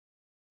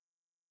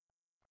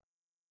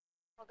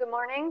Well, good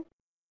morning.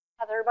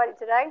 How's everybody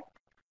today?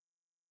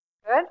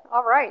 Good.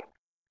 All right.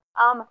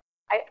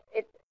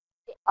 It's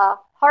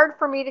hard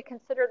for me to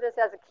consider this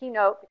as a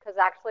keynote because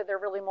actually they're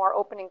really more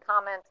opening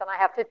comments, and I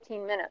have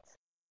 15 minutes.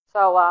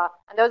 So,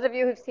 and those of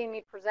you who've seen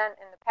me present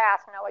in the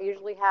past know I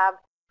usually have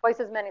twice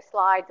as many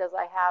slides as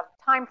I have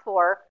time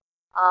for.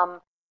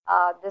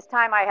 This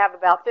time I have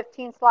about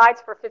 15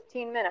 slides for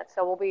 15 minutes,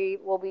 so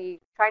we'll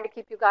be trying to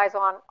keep you guys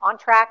on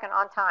track and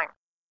on time.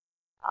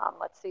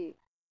 Let's see.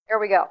 Here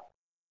we go.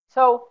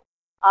 So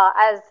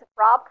as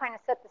Rob kind of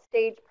set the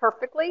stage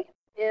perfectly,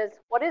 is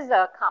what is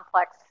a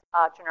complex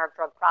generic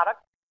drug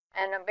product,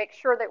 and make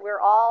sure that we're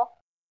all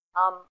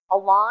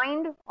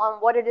aligned on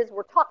what it is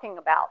we're talking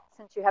about,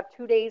 since you have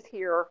 2 days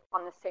here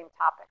on the same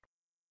topic.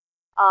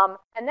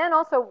 And then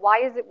also,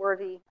 why is it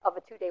worthy of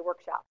a 2-day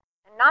workshop?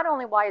 And not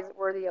only why is it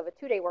worthy of a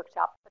 2-day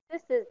workshop, but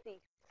this is the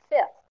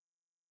 5th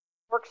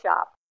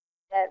workshop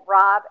that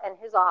Rob and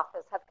his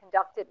office have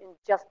conducted in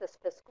just this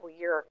fiscal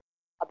year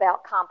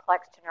about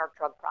complex generic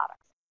drug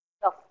products.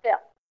 The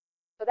 5th.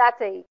 So that's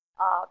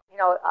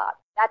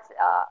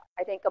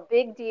I think a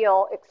big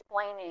deal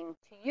explaining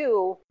to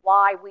you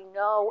why we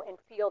know and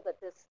feel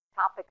that this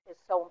topic is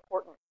so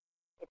important.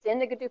 It's in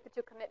the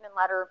GDUFA2 commitment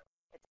letter.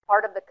 It's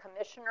part of the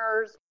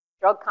Commissioner's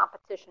Drug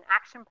Competition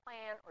Action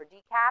Plan, or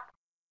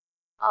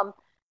DCAP.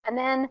 And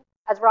then,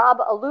 as Rob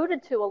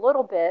alluded to a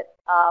little bit,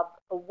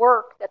 the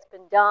work that's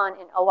been done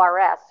in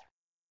ORS,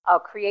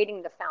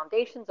 creating the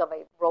foundations of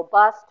a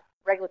robust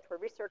regulatory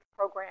research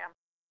program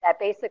that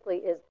basically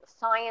is the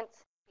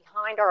science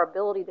behind our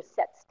ability to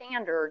set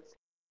standards,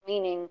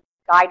 meaning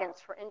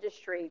guidance for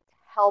industry to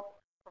help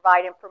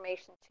provide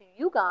information to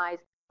you guys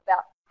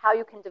about how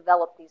you can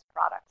develop these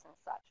products and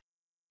such.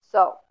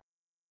 So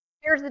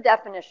here's the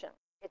definition.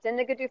 It's in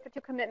the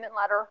GDUFA2 commitment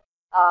letter.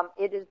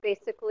 It is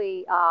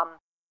basically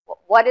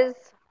what is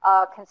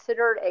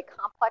considered a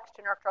complex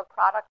generic drug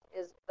product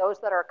is those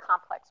that are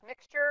complex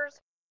mixtures,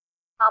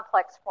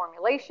 complex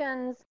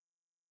formulations,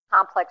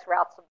 complex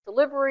routes of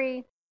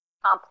delivery,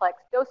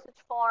 complex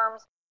dosage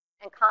forms,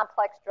 and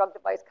complex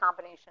drug-device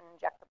combination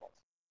injectables.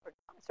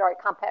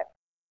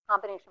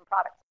 Combination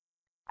products.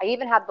 I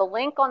even have the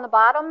link on the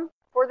bottom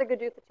for the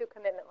GDUFA2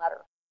 commitment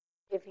letter.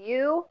 If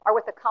you are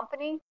with a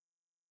company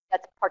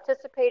that's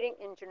participating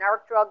in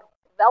generic drug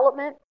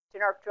development,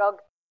 generic drug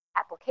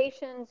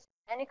applications,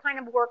 any kind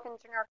of work in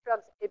generic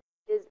drugs, it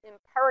is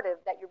imperative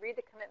that you read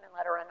the commitment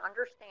letter and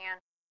understand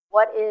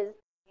what is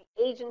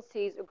the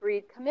agency's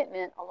agreed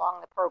commitment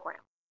along the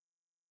program.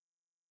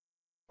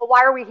 But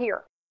why are we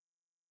here?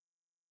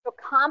 So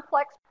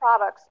complex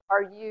products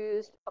are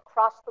used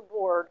across the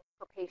board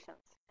for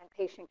patients and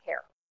patient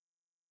care.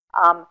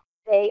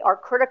 They are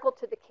critical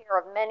to the care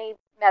of many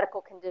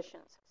medical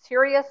conditions,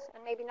 serious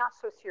and maybe not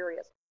so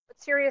serious,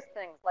 but serious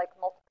things like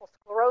multiple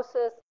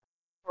sclerosis,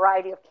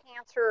 variety of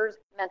cancers,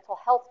 mental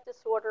health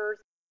disorders,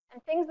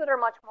 and things that are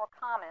much more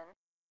common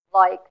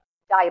like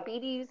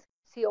diabetes,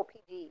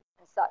 COPD,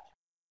 and such.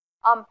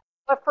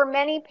 But for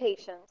many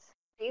patients,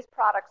 these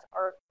products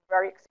are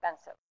very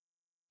expensive,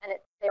 and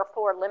it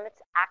therefore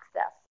limits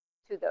access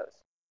to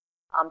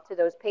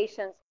those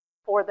patients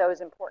for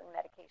those important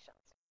medications.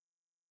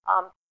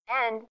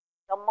 And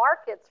the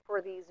markets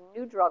for these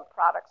new drug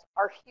products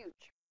are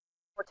huge.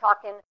 We're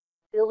talking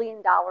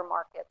billion-dollar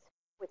markets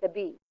with a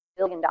B,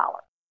 $billion.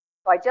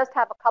 So I just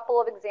have a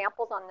couple of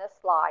examples on this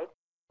slide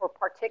for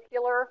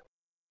particular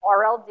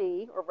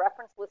RLD, or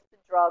reference listed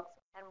drugs,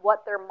 and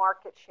what their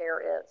market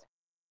share is.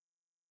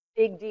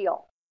 Big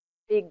deal,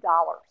 big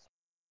dollars.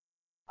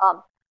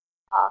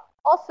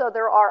 Also,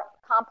 there are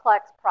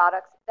complex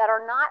products that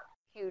are not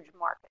huge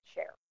market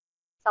share.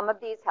 Some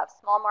of these have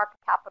small market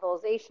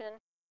capitalization,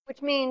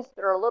 which means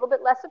they're a little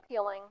bit less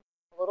appealing,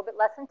 a little bit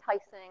less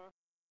enticing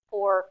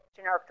for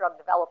generic drug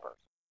developers.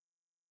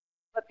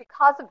 But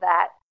because of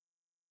that,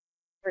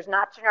 there's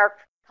not generic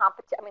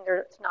competition. I mean,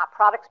 there's not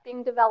products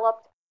being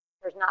developed.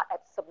 There's not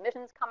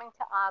submissions coming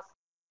to us.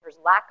 There's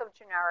lack of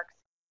generics.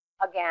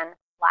 Again,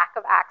 lack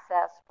of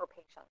access for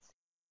patients.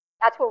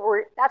 That's what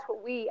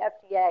we,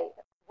 FDA,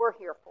 we're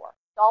here for.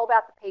 It's all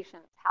about the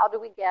patients. How do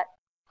we get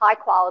high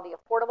quality,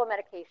 affordable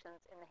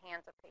medications in the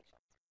hands of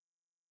patients?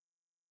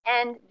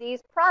 And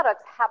these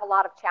products have a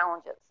lot of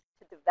challenges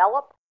to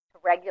develop, to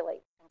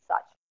regulate, and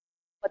such.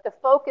 But the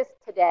focus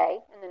today,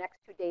 in the next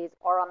 2 days,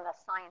 are on the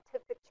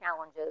scientific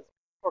challenges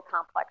for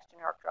complex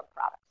generic drug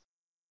products.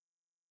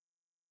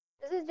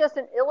 This is just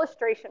an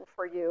illustration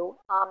for you.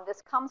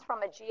 This comes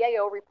from a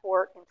GAO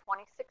report in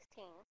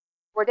 2016,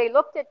 where they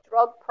looked at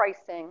drug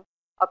pricing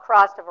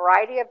across a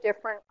variety of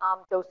different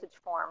dosage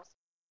forms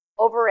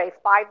over a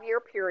 5-year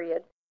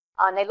period.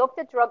 And they looked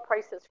at drug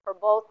prices for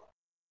both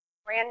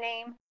brand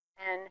name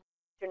and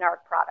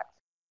generic products.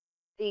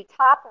 The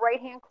top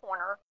right-hand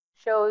corner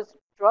shows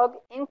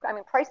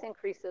price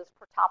increases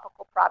for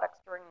topical products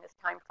during this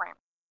time frame.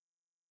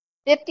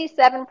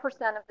 57%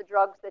 of the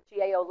drugs that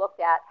GAO looked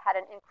at had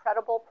an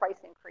incredible price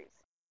increase.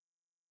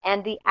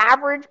 And the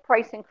average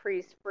price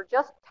increase for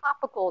just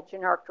topical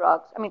generic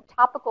drugs,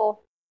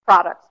 topical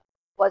products,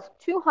 was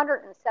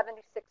 276%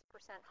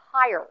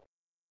 higher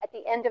at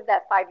the end of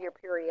that 5-year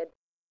period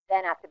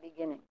than at the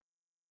beginning.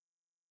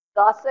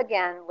 Thus,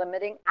 again,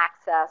 limiting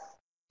access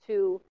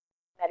to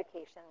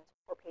medications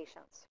for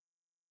patients.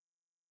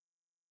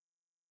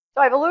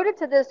 So I've alluded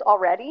to this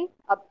already,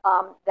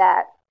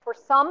 that for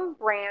some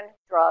brand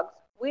drugs,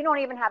 we don't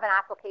even have an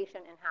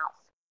application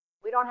in-house.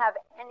 We don't have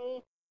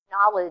any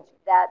knowledge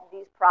that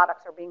these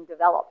products are being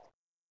developed.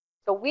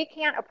 So we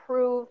can't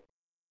approve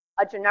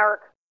a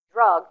generic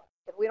drug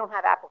if we don't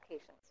have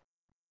applications.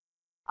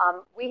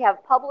 We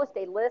have published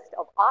a list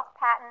of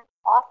off-patent,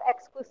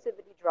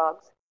 off-exclusivity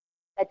drugs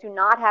that do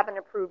not have an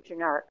approved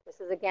generic.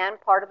 This is, again,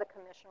 part of the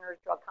Commissioner's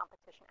Drug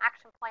Competition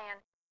Action Plan.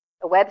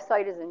 The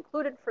website is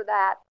included for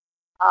that,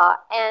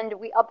 and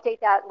we update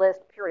that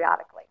list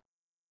periodically.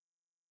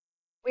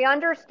 We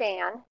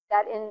understand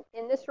that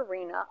in this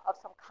arena of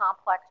some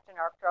complex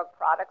generic drug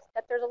products,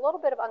 that there's a little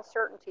bit of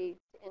uncertainty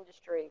to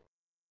industry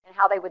and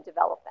how they would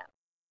develop them.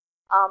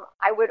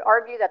 I would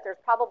argue that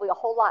there's probably a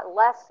whole lot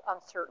less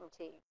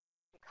uncertainty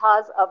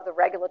because of the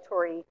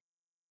regulatory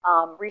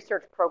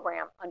research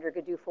program under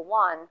GDUFA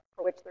 1,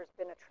 for which there's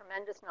been a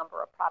tremendous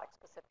number of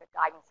product-specific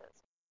guidances.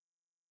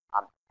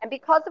 And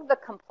because of the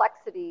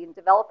complexity in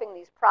developing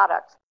these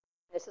products,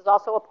 this is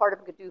also a part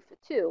of GDUFA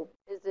 2,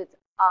 is it's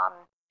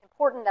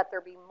important that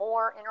there be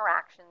more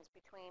interactions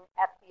between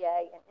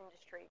FDA and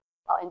industry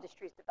while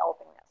industry is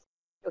developing this.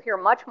 You'll hear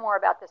much more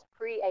about this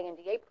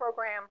pre-ANDA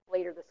program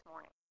later this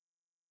morning.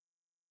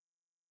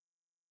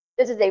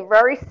 This is a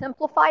very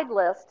simplified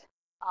list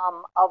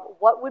of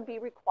what would be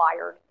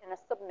required in a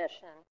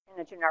submission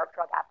in a generic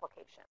drug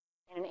application,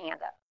 in an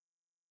ANDA.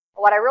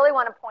 But what I really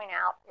want to point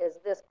out is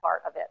this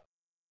part of it,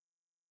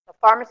 the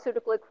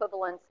pharmaceutical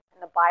equivalence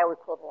and the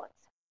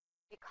bioequivalence.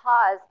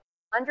 Because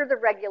under the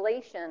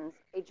regulations,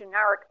 a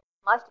generic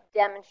must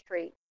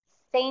demonstrate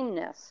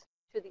sameness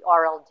to the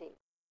RLD,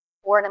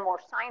 or in a more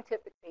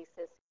scientific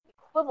basis,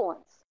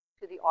 equivalence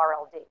to the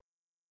RLD.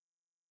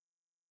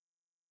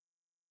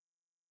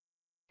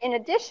 In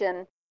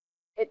addition,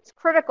 it's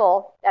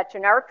critical that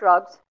generic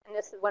drugs, and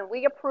this is when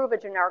we approve a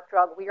generic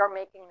drug, we are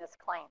making this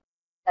claim,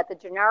 that the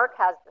generic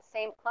has the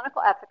same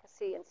clinical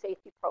efficacy and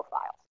safety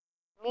profiles,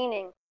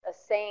 meaning the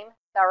same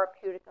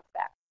therapeutic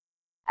effect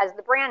as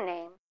the brand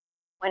name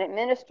when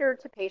administered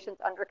to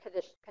patients under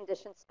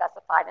conditions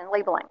specified in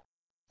labeling.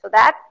 So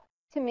that,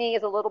 to me,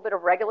 is a little bit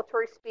of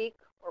regulatory speak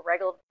or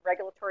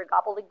regulatory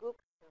gobbledygook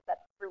that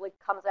really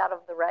comes out of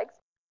the regs.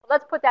 But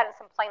let's put that in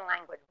some plain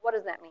language. What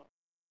does that mean?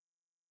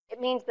 It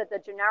means that the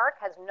generic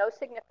has no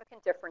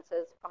significant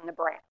differences from the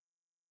brand.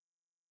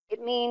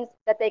 It means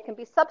that they can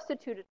be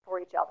substituted for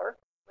each other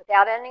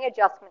without any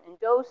adjustment in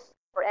dose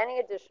or any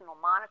additional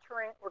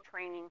monitoring or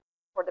training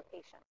for the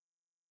patient.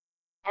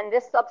 And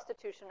this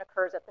substitution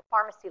occurs at the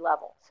pharmacy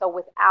level, so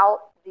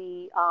without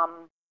the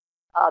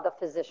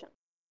physician.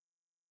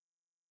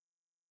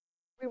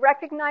 We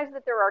recognize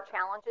that there are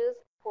challenges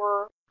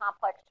for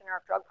complex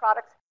generic drug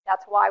products.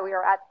 That's why we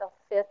are at the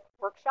 5th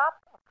workshop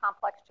of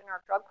complex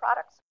generic drug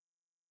products.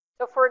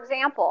 So for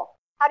example,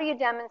 how do you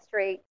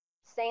demonstrate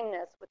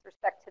sameness with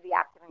respect to the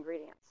active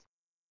ingredients?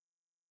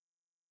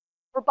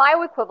 For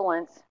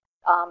bioequivalence,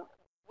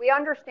 we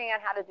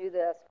understand how to do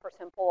this for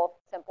simple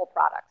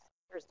products.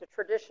 There's the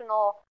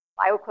traditional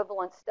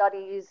bioequivalence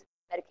studies,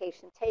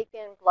 medication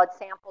taken, blood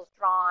samples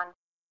drawn,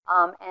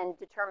 and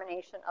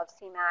determination of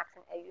Cmax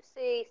and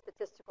AUC,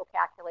 statistical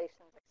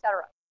calculations,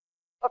 etc.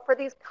 But for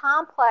these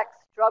complex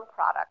drug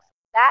products,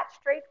 that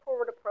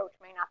straightforward approach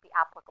may not be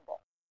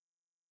applicable.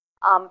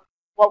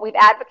 What we've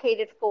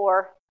advocated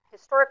for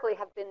historically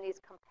have been these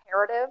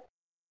comparative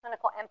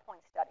clinical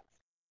endpoint studies.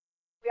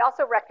 We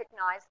also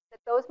recognize that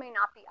those may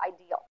not be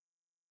ideal.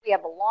 We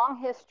have a long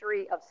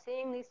history of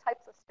seeing these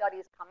types of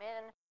studies come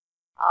in.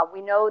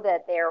 We know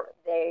that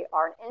they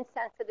are an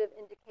insensitive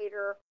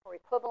indicator for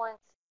equivalence.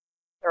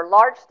 They're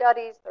large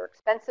studies, they're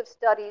expensive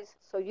studies,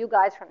 so you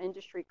guys from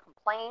industry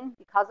complain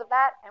because of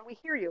that, and we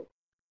hear you.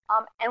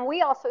 And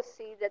we also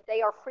see that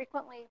they are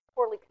frequently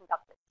poorly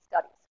conducted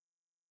studies.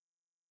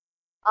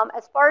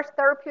 As far as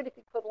therapeutic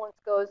equivalence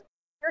goes,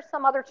 here's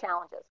some other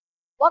challenges.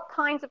 What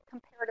kinds of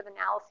comparative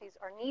analyses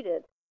are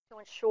needed to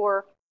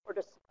ensure or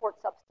to support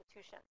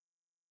substitution?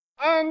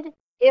 And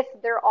if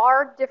there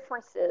are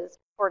differences,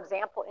 for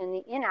example, in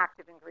the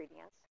inactive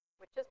ingredients,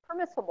 which is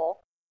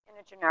permissible in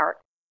a generic,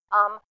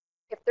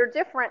 if they're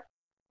different,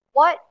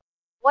 what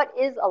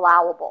is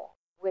allowable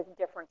with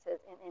differences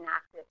in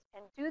inactives?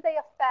 And do they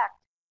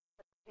affect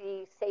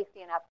the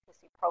safety and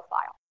efficacy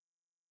profile?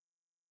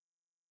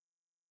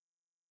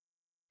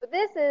 So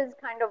this is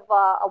kind of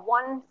a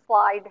one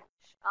slide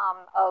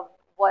of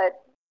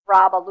what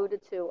Rob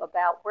alluded to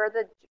about where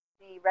the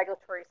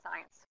regulatory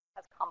science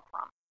has come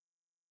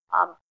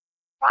from.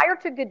 Prior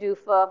to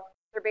GDUFA,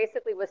 there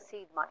basically was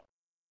seed money.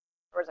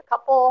 There was a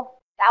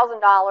couple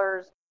 $1,000,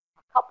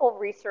 a couple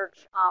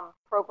research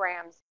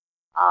programs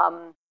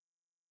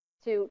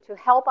to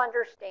help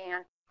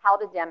understand how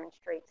to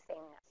demonstrate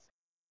sameness.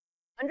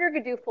 Under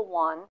GDUFA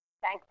 1,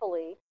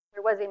 thankfully,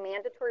 there was a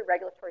mandatory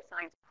regulatory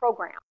science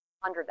program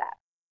under that.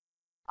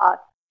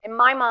 In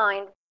my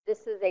mind,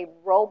 this is a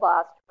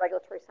robust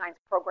regulatory science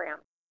program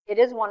It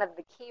is one of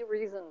the key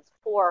reasons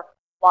for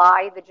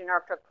why the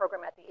generic drug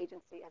program at the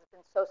agency has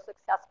been so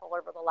successful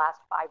over the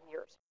last 5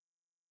 years.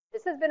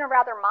 This has been a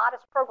rather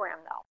modest program,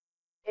 though.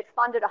 It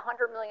funded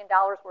 $100 million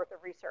worth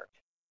of research.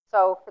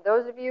 So for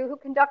those of you who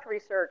conduct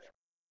research,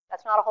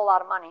 that's not a whole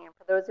lot of money. And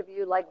for those of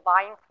you like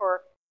vying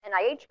for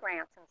NIH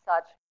grants and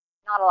such,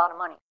 not a lot of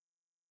money.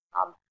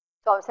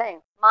 So I'm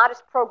saying,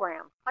 modest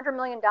program, $100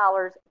 million,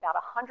 about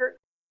 100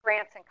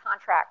 grants and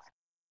contracts.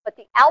 But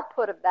the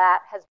output of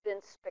that has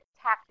been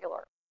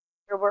spectacular.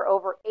 There were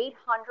over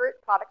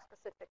 800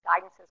 product-specific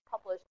guidances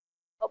published.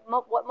 But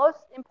what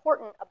most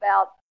important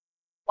about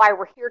why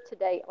we're here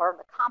today are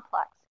the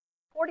complex.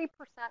 40%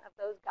 of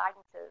those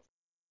guidances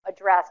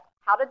addressed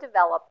how to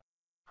develop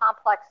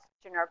complex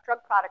generic drug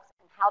products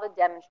and how to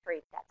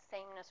demonstrate that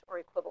sameness or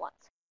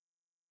equivalence.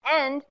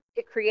 And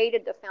it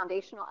created the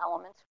foundational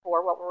elements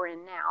for what we're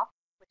in now,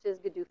 which is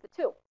GDUFA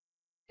 2.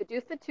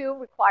 GDUFA 2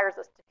 requires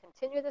us to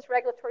continue this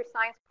regulatory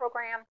science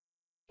program.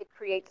 It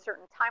creates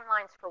certain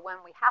timelines for when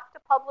we have to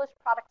publish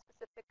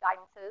product-specific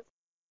guidances,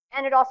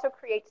 and it also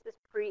creates this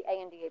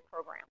pre-ANDA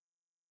program.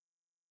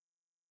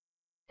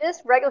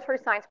 This regulatory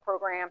science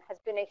program has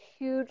been a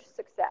huge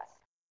success.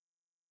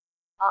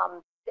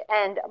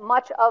 And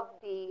much of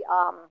the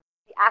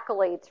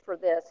accolades for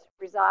this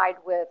reside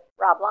with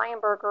Rob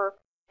Lionberger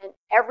and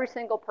every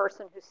single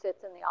person who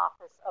sits in the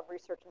Office of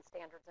Research and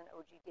Standards in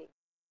OGD.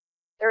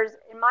 There's,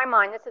 in my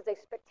mind, this is a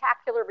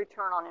spectacular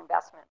return on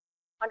investment.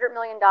 $100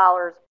 million,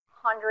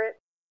 100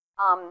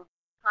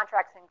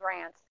 contracts and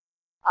grants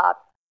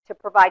to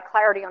provide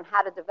clarity on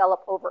how to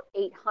develop over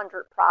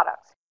 800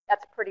 products.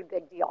 That's a pretty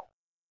big deal.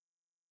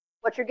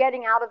 What you're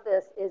getting out of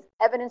this is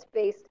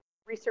evidence-based,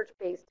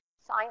 research-based,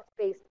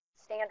 science-based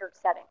standard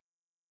setting.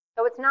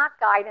 So it's not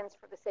guidance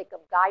for the sake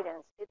of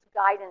guidance. It's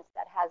guidance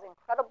that has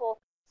incredible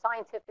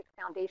scientific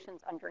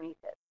foundations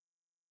underneath it.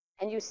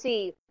 And you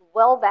see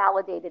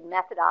well-validated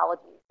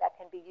methodologies that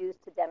can be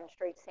used to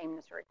demonstrate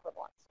sameness or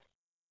equivalence.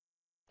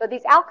 So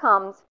these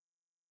outcomes,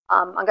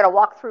 I'm going to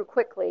walk through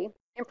quickly.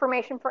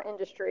 Information for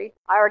industry.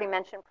 I already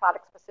mentioned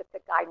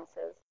product-specific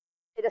guidances.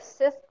 It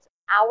assists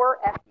our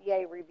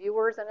FDA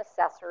reviewers and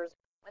assessors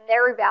when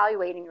they're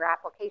evaluating your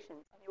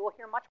applications. And you will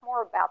hear much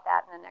more about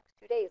that in the next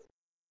 2 days.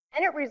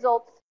 And it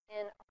results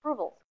in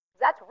approvals.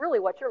 That's really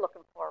what you're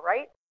looking for,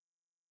 right?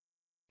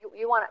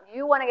 You want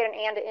to get an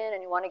ANDA in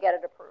and you want to get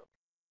it approved.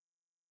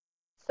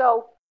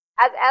 So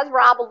as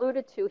Rob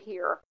alluded to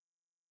here,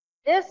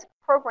 this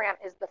program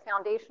is the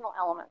foundational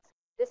elements.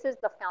 This is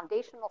the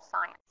foundational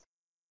science.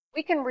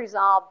 We can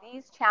resolve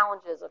these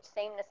challenges of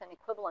sameness and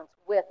equivalence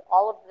with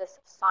all of this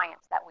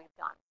science that we've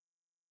done.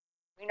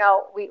 You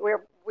know, we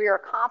are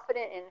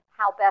confident in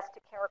how best to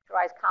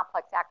characterize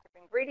complex active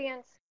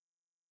ingredients,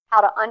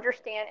 how to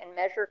understand and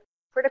measure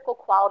critical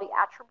quality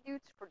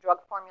attributes for drug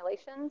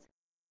formulations,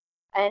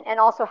 and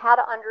also how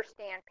to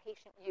understand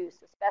patient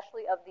use,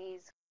 especially of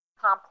these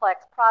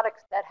complex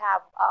products that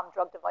have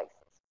drug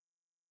devices.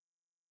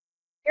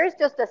 Here's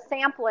just a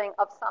sampling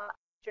of some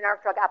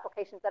generic drug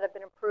applications that have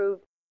been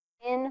approved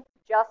in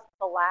just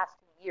the last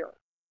year.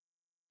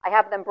 I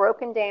have them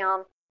broken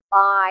down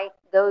by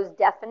those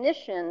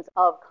definitions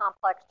of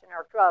complex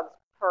generic drugs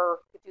per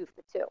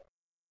GDUFA 2.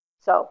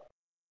 So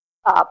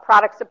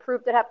products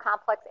approved that have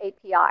complex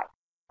API,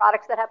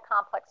 products that have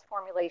complex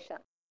formulation,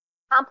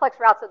 complex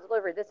routes of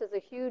delivery. This is a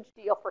huge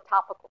deal for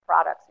topical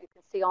products. You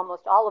can see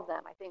almost all of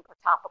them, I think, are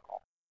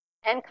topical,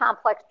 and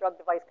complex drug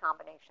device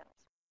combinations.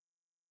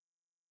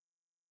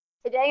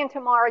 Today and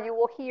tomorrow, you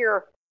will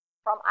hear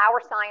from our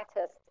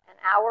scientists and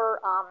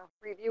our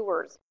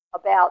reviewers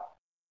about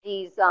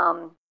these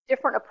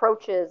different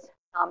approaches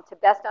to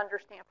best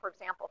understand, for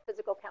example,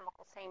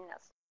 physicochemical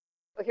sameness.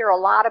 You'll hear a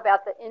lot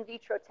about the in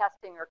vitro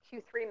testing or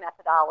Q3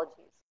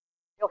 methodologies.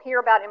 You'll hear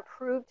about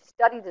improved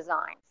study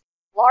designs,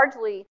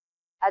 largely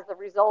as the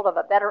result of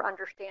a better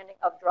understanding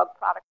of drug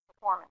product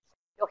performance.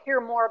 You'll hear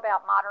more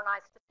about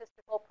modernized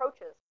statistical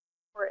approaches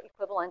for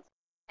equivalence,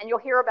 and you'll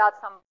hear about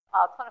some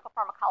clinical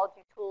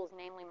pharmacology tools,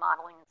 namely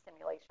modeling and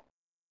simulation.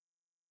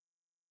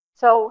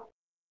 So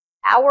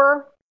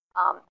our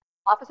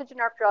Office of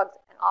Generic Drugs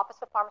and Office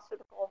of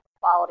Pharmaceutical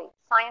Quality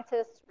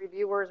scientists,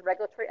 reviewers,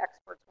 regulatory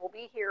experts will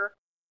be here.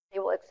 They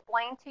will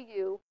explain to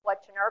you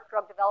what generic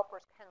drug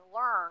developers can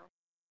learn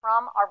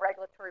from our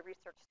regulatory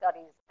research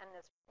studies and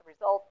the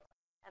results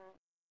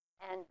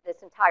and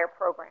this entire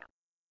program.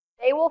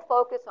 They will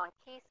focus on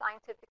key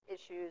scientific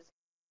issues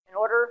in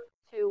order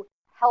to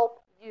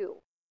help you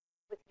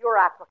with your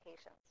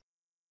applications.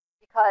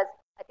 Because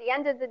at the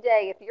end of the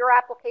day, if your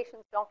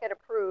applications don't get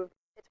approved,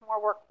 it's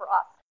more work for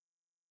us.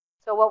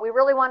 So what we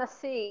really want to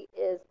see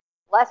is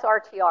less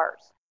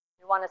RTRs.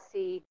 We want to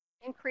see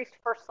increased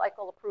first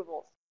cycle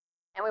approvals.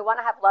 And we want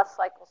to have less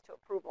cycles to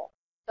approval.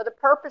 So the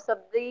purpose of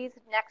these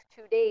next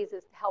 2 days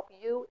is to help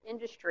you,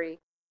 industry,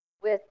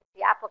 with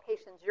the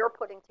applications you're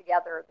putting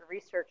together, the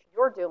research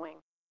you're doing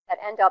that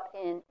end up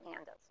in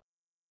ANDAs.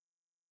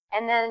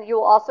 And then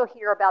you'll also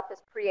hear about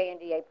this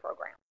pre-ANDA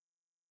program.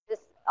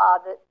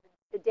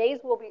 The days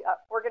will be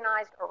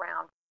organized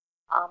around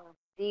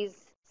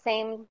these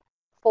same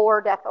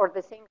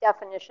the same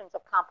definitions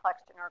of complex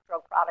generic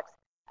drug products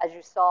as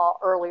you saw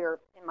earlier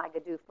in my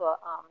GDUFA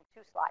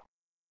 2 slide.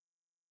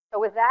 So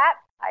with that,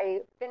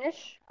 I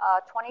finish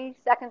 20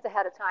 seconds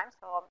ahead of time,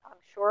 so I'm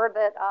sure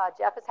that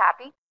Jeff is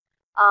happy.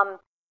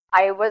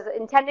 I was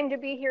intending to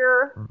be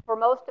here for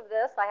most of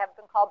this. I have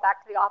been called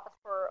back to the office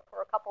for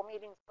a couple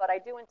meetings, but I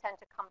do intend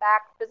to come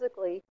back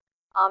physically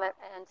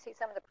and see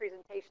some of the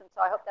presentations.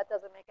 So I hope that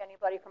doesn't make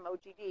anybody from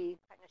OGD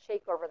kind of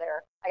shake over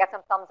there. I got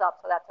some thumbs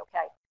up, so that's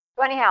okay.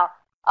 So anyhow,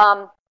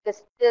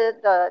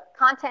 the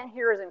content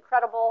here is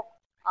incredible.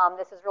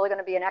 This is really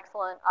going to be an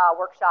excellent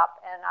workshop,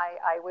 and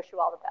I wish you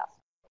all the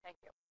best. Thank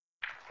you.